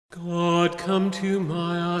God, come to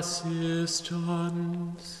my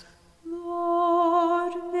assistance.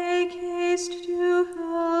 Lord, make haste to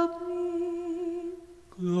help me.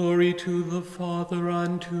 Glory to the Father,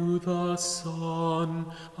 and to the Son,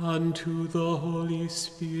 and to the Holy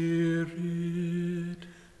Spirit.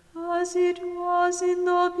 As it was in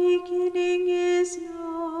the beginning, is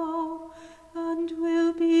now, and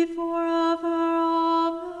will be forever.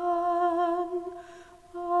 Amen.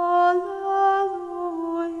 Alleluia.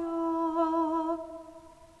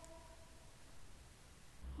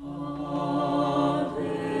 Ave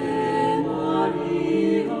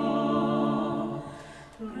Maria,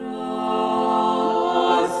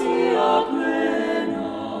 gratia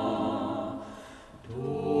plena,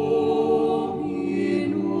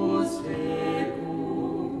 Dominus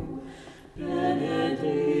tecum,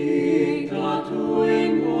 benedicta tu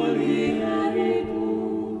in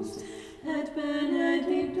mulieribus, et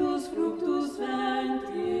benedictus fructus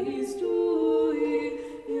ventris tui,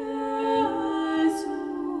 Iesus.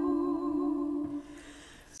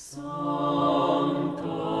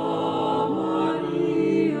 Sancta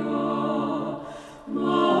Maria,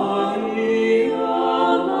 Maria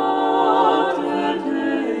Mater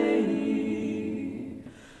Dei,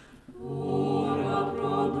 ora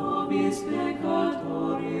pro nobis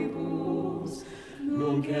peccatoribus,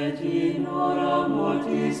 nunc et in hora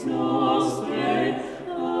mortis nostrae.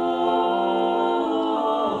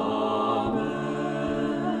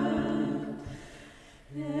 Amen.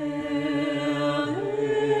 Hail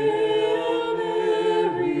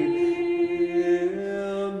Mary,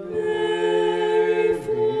 Mary,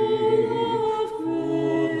 full of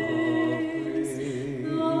grace,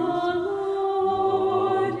 the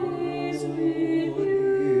Lord is with you.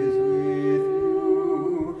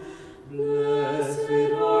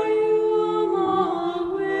 Blessed are you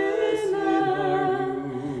among women,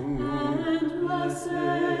 and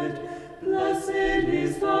blessed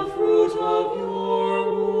is the fruit of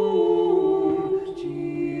your womb,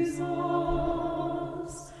 Jesus.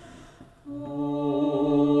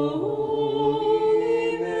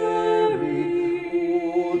 Holy Mary,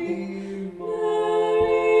 Mother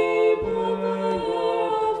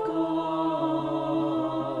of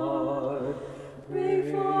God,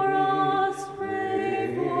 pray for us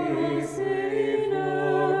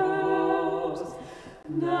sinners,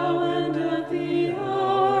 now and at the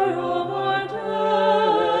hour of our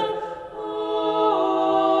death.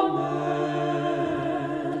 Amen.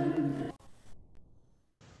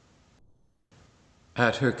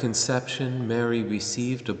 At her conception, Mary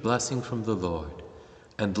received a blessing from the Lord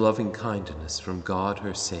and loving kindness from God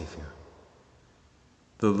her Savior.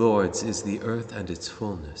 The Lord's is the earth and its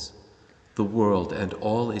fullness, the world and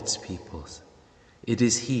all its peoples. It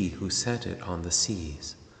is He who set it on the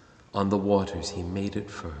seas, on the waters He made it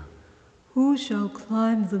firm. Who shall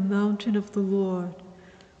climb the mountain of the Lord?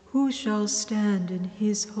 Who shall stand in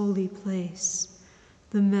his holy place?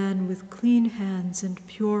 The man with clean hands and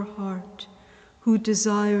pure heart, who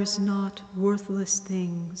desires not worthless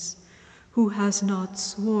things, who has not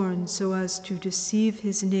sworn so as to deceive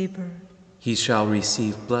his neighbor. He shall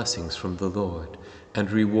receive blessings from the Lord and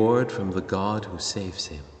reward from the God who saves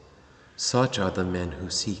him. Such are the men who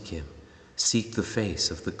seek Him, seek the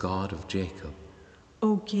face of the God of Jacob.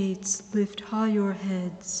 O gates, lift high your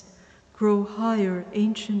heads, grow higher,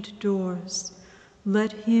 ancient doors.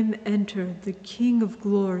 Let him enter, the King of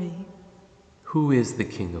glory. Who is the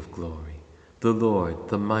King of glory? The Lord,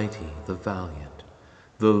 the mighty, the valiant.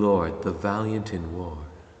 The Lord, the valiant in war.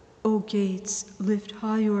 O gates, lift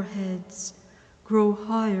high your heads, grow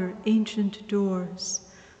higher, ancient doors.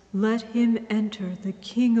 Let him enter, the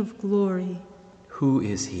King of glory. Who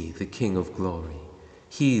is He, the King of glory?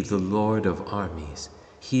 He, the Lord of armies.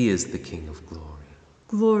 He is the King of glory.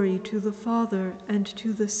 Glory to the Father, and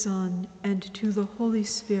to the Son, and to the Holy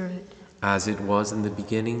Spirit. As it was in the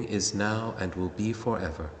beginning, is now, and will be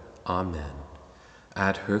forever. Amen.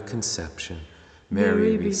 At her conception,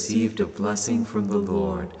 Mary received a blessing from the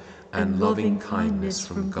Lord, and loving kindness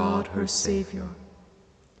from God her Savior.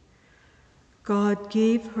 God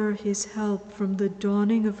gave her his help from the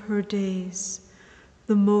dawning of her days.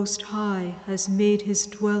 The Most High has made his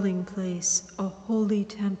dwelling place a holy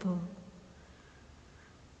temple.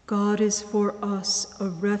 God is for us a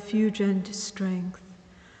refuge and strength,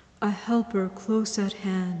 a helper close at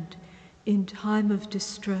hand in time of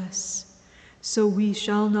distress. So we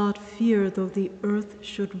shall not fear though the earth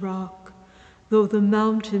should rock, though the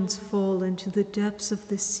mountains fall into the depths of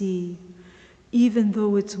the sea, even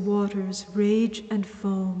though its waters rage and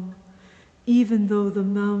foam, even though the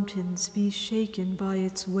mountains be shaken by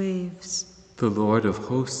its waves. The Lord of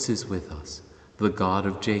hosts is with us. The God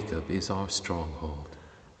of Jacob is our stronghold.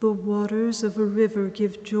 The waters of a river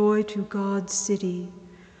give joy to God's city,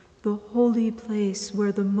 the holy place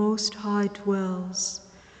where the Most High dwells.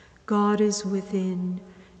 God is within,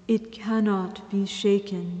 it cannot be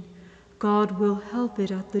shaken. God will help it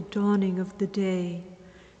at the dawning of the day.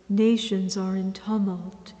 Nations are in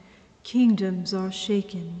tumult, kingdoms are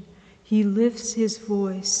shaken. He lifts his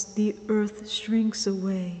voice, the earth shrinks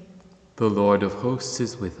away. The Lord of hosts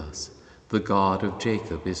is with us. The God of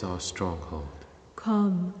Jacob is our stronghold.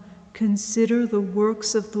 Come, consider the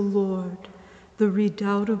works of the Lord, the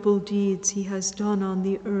redoubtable deeds he has done on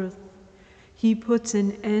the earth. He puts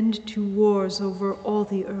an end to wars over all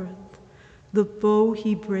the earth. The bow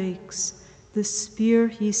he breaks, the spear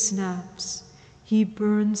he snaps. He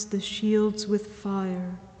burns the shields with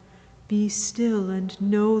fire. Be still and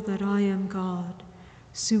know that I am God,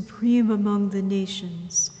 supreme among the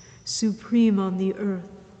nations, supreme on the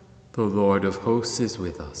earth. The Lord of hosts is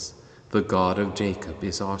with us. The God of Jacob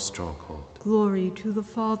is our stronghold. Glory to the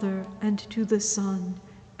Father, and to the Son,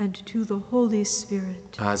 and to the Holy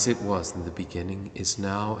Spirit. As it was in the beginning, is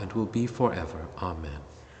now, and will be forever. Amen.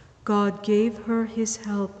 God gave her his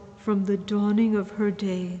help from the dawning of her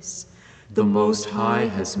days. The Most High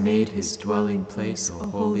has made his dwelling place a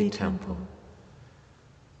holy temple.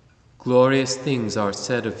 Glorious things are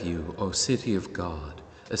said of you, O city of God,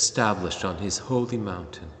 established on his holy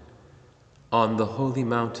mountain. On the holy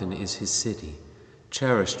mountain is his city,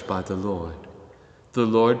 cherished by the Lord. The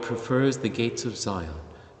Lord prefers the gates of Zion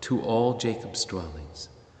to all Jacob's dwellings.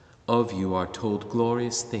 Of you are told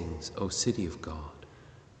glorious things, O city of God.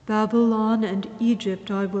 Babylon and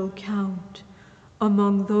Egypt I will count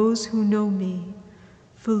among those who know me.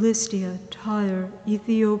 Philistia, Tyre,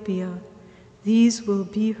 Ethiopia, these will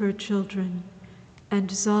be her children,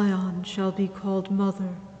 and Zion shall be called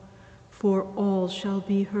mother, for all shall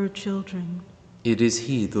be her children. It is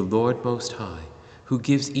he, the Lord Most High, who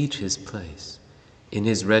gives each his place. In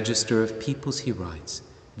his register of peoples he writes,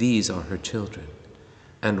 these are her children.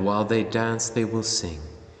 And while they dance they will sing,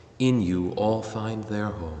 in you all find their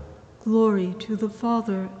home. Glory to the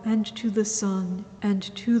Father, and to the Son, and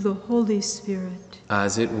to the Holy Spirit.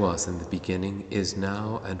 As it was in the beginning, is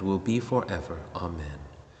now, and will be forever. Amen.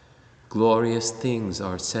 Glorious things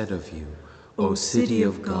are said of you, O city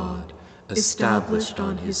of God, established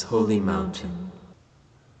on his holy mountain.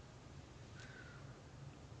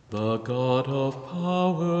 The God of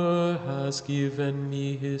power has given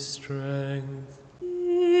me his strength.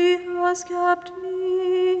 He has kept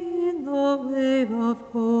me in the way of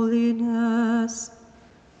holiness.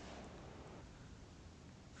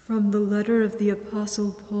 From the letter of the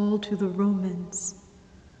Apostle Paul to the Romans.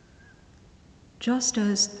 Just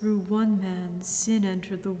as through one man sin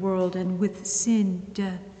entered the world, and with sin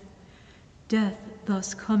death, death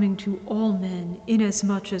thus coming to all men,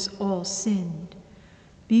 inasmuch as all sinned.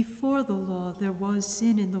 Before the law there was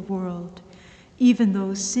sin in the world, even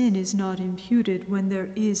though sin is not imputed when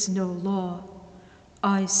there is no law.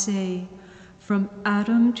 I say, from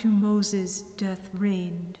Adam to Moses death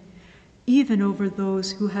reigned, even over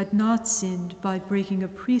those who had not sinned by breaking a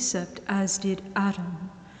precept as did Adam,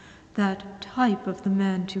 that type of the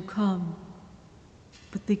man to come.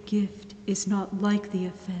 But the gift is not like the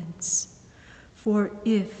offense. For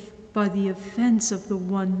if by the offense of the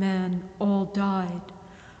one man all died,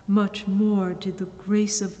 much more did the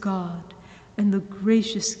grace of God and the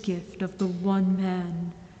gracious gift of the one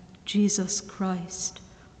man, Jesus Christ,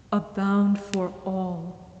 abound for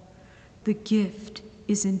all. The gift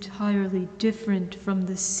is entirely different from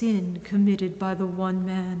the sin committed by the one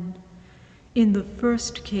man. In the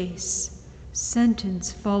first case,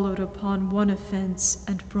 sentence followed upon one offense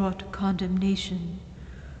and brought condemnation.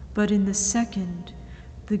 But in the second,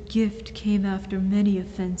 the gift came after many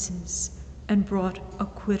offenses and brought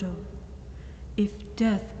acquittal. If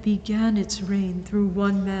death began its reign through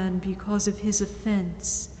one man because of his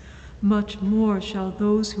offense, much more shall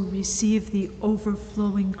those who receive the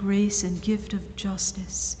overflowing grace and gift of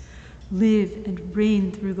justice live and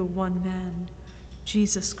reign through the one man,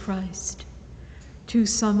 Jesus Christ. To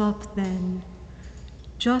sum up then,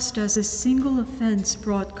 just as a single offense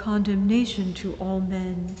brought condemnation to all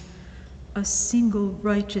men, a single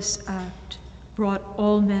righteous act brought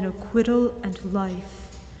all men acquittal and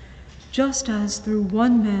life. Just as through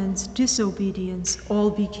one man's disobedience all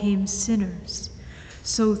became sinners,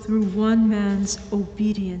 so through one man's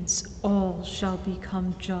obedience all shall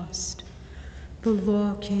become just. The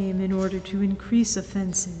law came in order to increase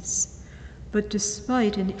offenses, but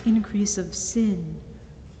despite an increase of sin,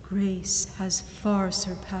 grace has far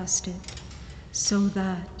surpassed it, so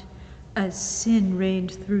that, as sin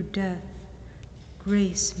reigned through death,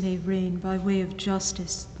 grace may reign by way of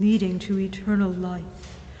justice leading to eternal life,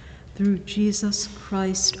 through Jesus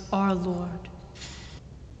Christ our Lord.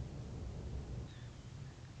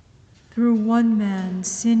 Through one man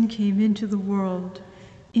sin came into the world.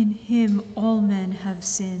 In him all men have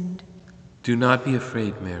sinned. Do not be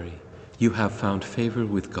afraid, Mary. You have found favor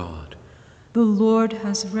with God. The Lord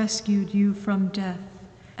has rescued you from death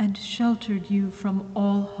and sheltered you from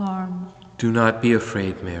all harm. Do not be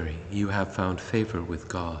afraid, Mary. You have found favor with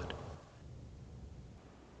God.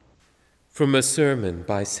 From a sermon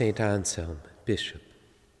by St. Anselm, Bishop.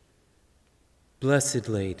 Blessed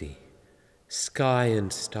Lady, sky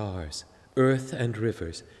and stars, earth and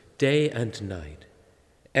rivers, day and night,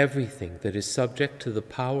 everything that is subject to the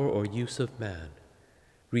power or use of man,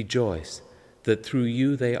 rejoice that through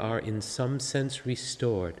you they are in some sense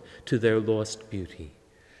restored to their lost beauty,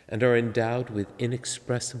 and are endowed with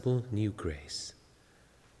inexpressible new grace.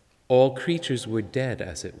 All creatures were dead,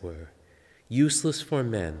 as it were, useless for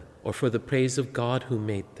men or for the praise of God who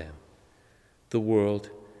made them. The world,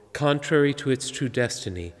 contrary to its true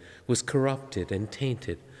destiny, was corrupted and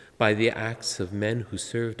tainted by the acts of men who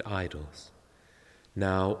served idols.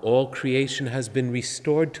 Now all creation has been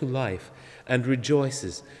restored to life and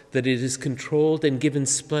rejoices that it is controlled and given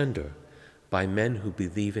splendor by men who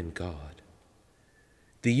believe in God.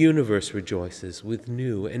 The universe rejoices with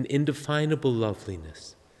new and indefinable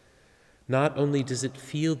loveliness. Not only does it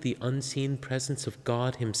feel the unseen presence of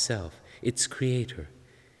God himself, its creator,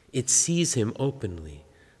 it sees him openly,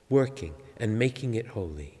 working and making it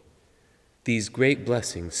holy. These great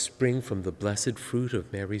blessings spring from the blessed fruit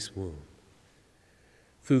of Mary's womb.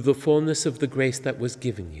 Through the fullness of the grace that was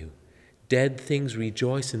given you, dead things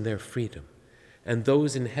rejoice in their freedom, and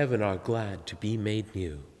those in heaven are glad to be made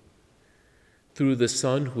new. Through the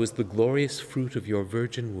Son, who is the glorious fruit of your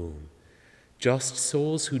virgin womb, just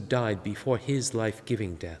souls who died before his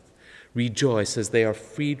life-giving death rejoice as they are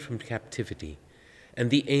freed from captivity, and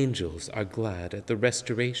the angels are glad at the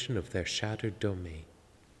restoration of their shattered domain.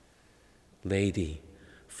 Lady,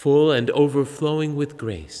 full and overflowing with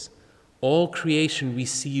grace, all creation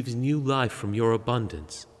receives new life from your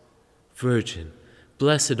abundance. Virgin,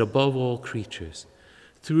 blessed above all creatures,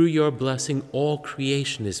 through your blessing all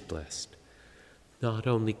creation is blessed. Not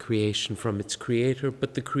only creation from its Creator,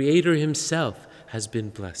 but the Creator himself has been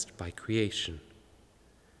blessed by creation.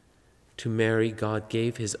 To Mary God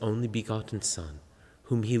gave his only begotten Son,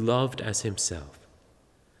 whom he loved as himself.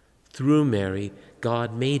 Through Mary,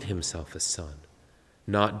 God made himself a Son,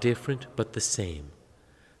 not different but the same,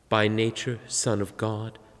 by nature Son of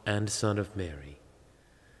God and Son of Mary.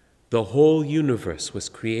 The whole universe was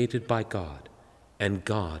created by God, and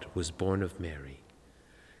God was born of Mary.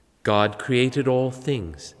 God created all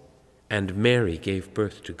things, and Mary gave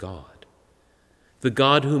birth to God. The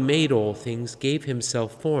God who made all things gave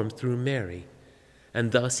himself form through Mary,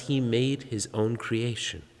 and thus he made his own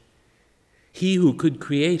creation. He who could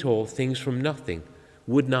create all things from nothing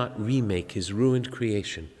would not remake his ruined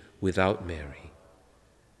creation without Mary.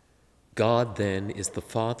 God then is the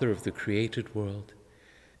Father of the created world,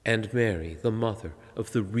 and Mary the Mother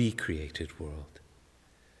of the recreated world.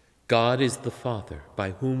 God is the Father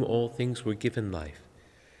by whom all things were given life,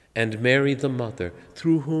 and Mary the Mother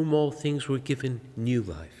through whom all things were given new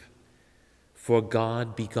life. For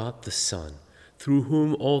God begot the Son, through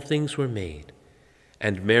whom all things were made,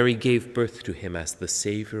 and Mary gave birth to him as the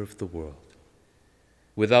Savior of the world.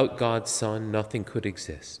 Without God's Son, nothing could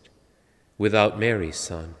exist. Without Mary's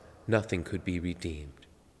Son, nothing could be redeemed.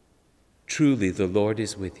 Truly the Lord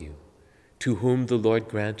is with you, to whom the Lord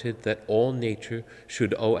granted that all nature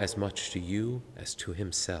should owe as much to you as to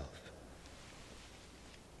himself.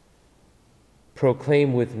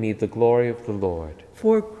 Proclaim with me the glory of the Lord.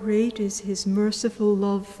 For great is his merciful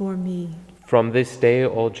love for me. From this day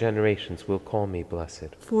all generations will call me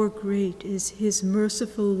blessed. For great is his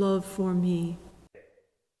merciful love for me.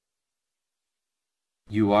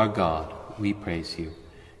 You are God, we praise you.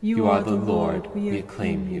 You are the Lord, we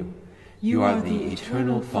acclaim you. You are the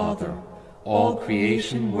eternal Father, all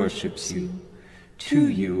creation worships you. To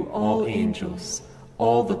you all angels,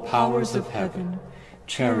 all the powers of heaven,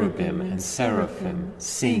 cherubim and seraphim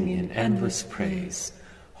sing in endless praise.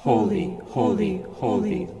 Holy, holy,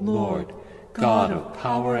 holy, Lord, God of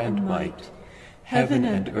power and might. Heaven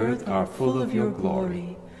and earth are full of your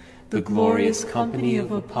glory. The glorious company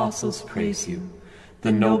of apostles praise you.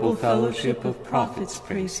 The noble fellowship of prophets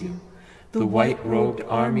praise you. The white-robed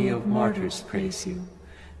army of martyrs praise you.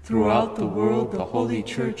 Throughout the world the Holy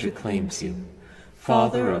Church acclaims you.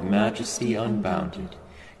 Father of majesty unbounded,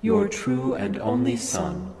 your true and only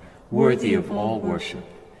Son, worthy of all worship,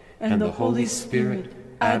 and the Holy Spirit,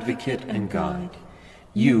 advocate and guide.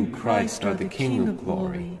 You, Christ, are the King of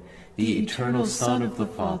glory. the eternal Son of the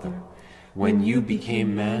Father, when you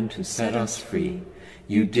became man to set us free,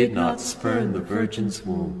 you did not spurn the Virgin's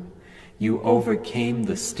womb. You overcame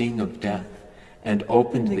the sting of death and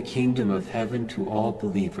opened the kingdom of heaven to all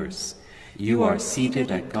believers. You are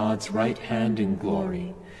seated at God's right hand in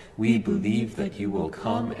glory. We believe that you will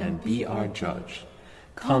come and be our judge.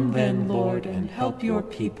 Come then, Lord, and help your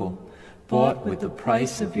people, bought with the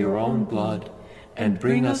price of your own blood, and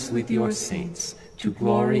bring us with your saints to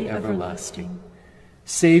glory everlasting.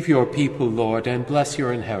 Save your people, Lord, and bless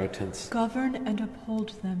your inheritance. Govern and uphold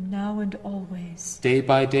them now and always. Day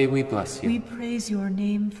by day we bless you. We praise your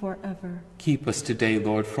name forever. Keep us today,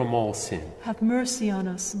 Lord, from all sin. Have mercy on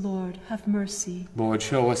us, Lord, have mercy. Lord,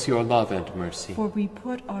 show us your love and mercy. For we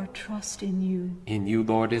put our trust in you. In you,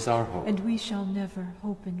 Lord, is our hope. And we shall never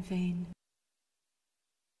hope in vain.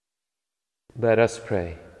 Let us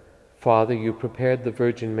pray. Father, you prepared the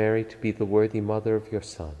Virgin Mary to be the worthy mother of your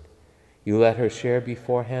Son. You let her share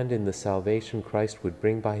beforehand in the salvation Christ would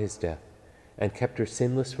bring by his death, and kept her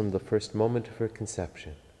sinless from the first moment of her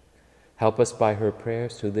conception. Help us by her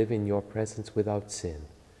prayers to live in your presence without sin.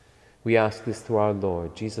 We ask this through our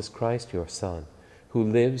Lord, Jesus Christ, your Son, who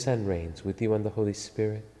lives and reigns with you and the Holy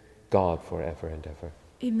Spirit, God forever and ever.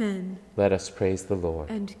 Amen. Let us praise the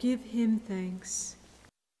Lord. And give him thanks.